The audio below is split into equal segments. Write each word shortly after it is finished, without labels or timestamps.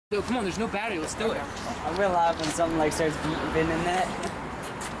Yo, come on, there's no battery, let's do it. I will laugh when something like starts beeping in that.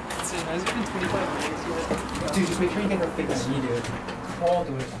 Has it been 25 minutes yet? Dude, just make sure you get her fixed. You do it. We'll all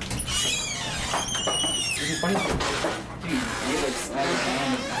do it. This is funny. Dude, you like slide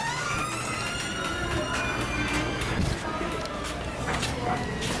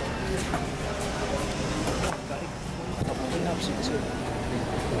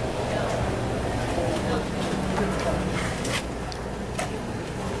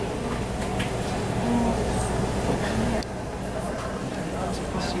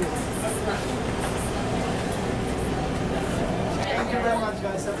Thank you very much,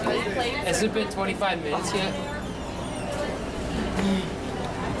 guys. Have a nice day. Has it been 25 minutes yet?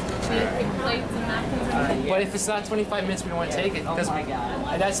 But if it's not 25 minutes, we don't want to take it. Oh my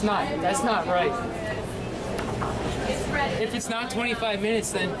God. That's not right. If it's not 25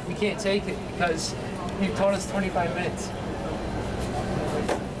 minutes, then we can't take it because you told us 25 minutes.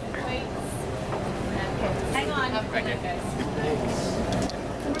 Hang on.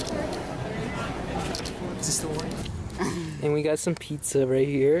 Is this the one? And we got some pizza right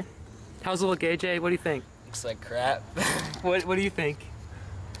here. How's it look, AJ? What do you think? Looks like crap. What do you think?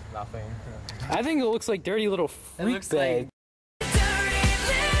 Nothing. I think it looks like dirty little freak looks bag.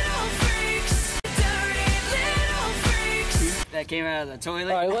 That came out of the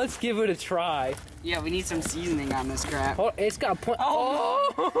toilet. All right, let's give it a try. Yeah, we need some seasoning on this crap. Oh, it's got point.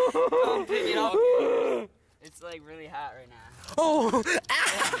 Oh! Don't pick it up. It's like really hot right now. Oh!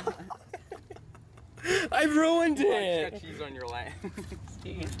 I ruined You it. got cheese on your lap.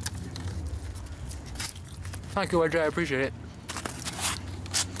 Thank you, RJ. I appreciate it.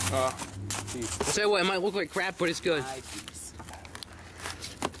 Cheese. I'll tell you what, it might look like crap, but it's good.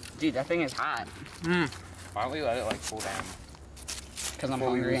 Dude, that thing is hot. Mmm. Why don't we let it like cool down? Because I'm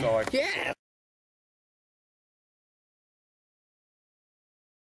Before we hungry. use all our Yeah.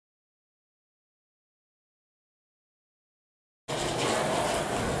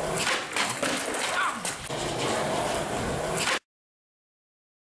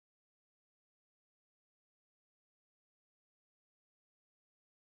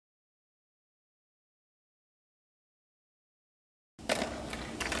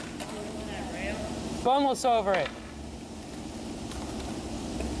 Almost over it.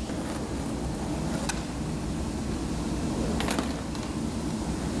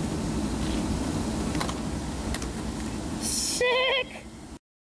 Sick.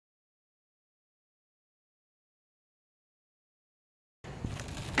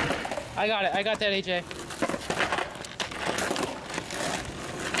 I got it. I got that, AJ.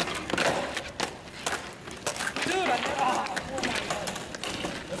 Dude, oh my God.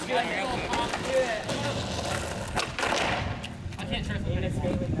 Let's get it. I can't trust you.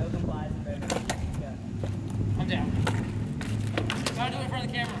 I'm down. Gotta do it in front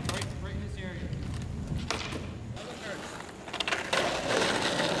of the camera, right in this area. I'll go first.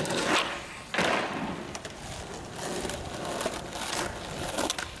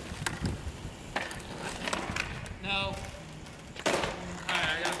 No. Alright,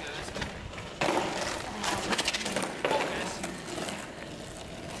 I gotta do this.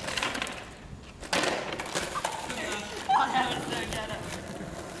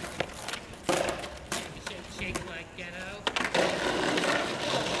 Shake like ghetto.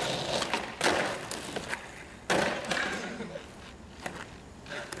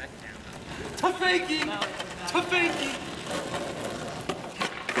 Tafiki! Tafiki!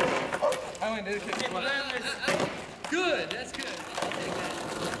 I only did it because Good, that's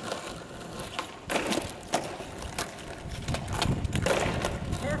good.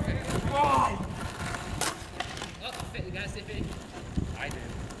 Perfect. Oh, you gotta say 50. I did.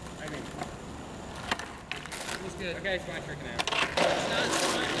 I mean, It was good. okay, it's my trick now. It's not,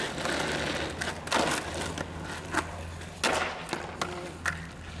 it's my turn.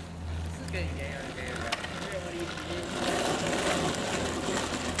 This is getting gayer and gayer.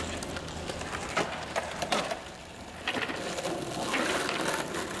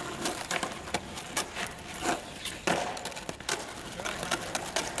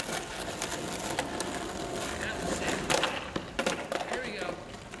 That was sick. Here we go.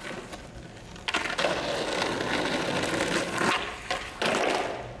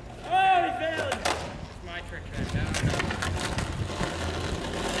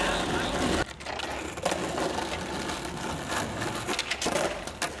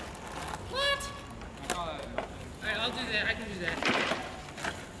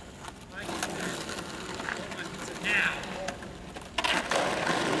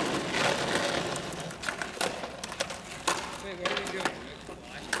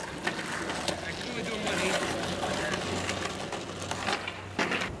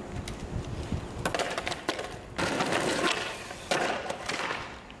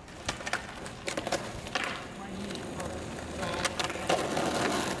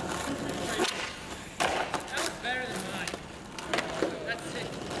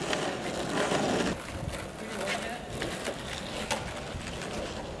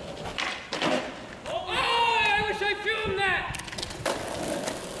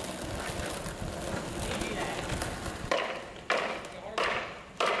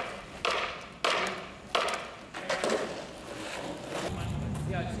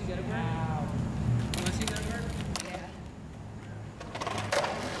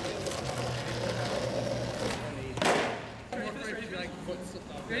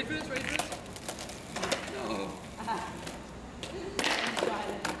 Ready for this? Ready for this? No.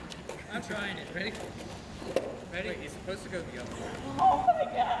 I'm trying it. Ready? Ready? Wait, he's supposed to go the other way.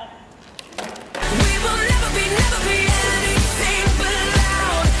 We will never be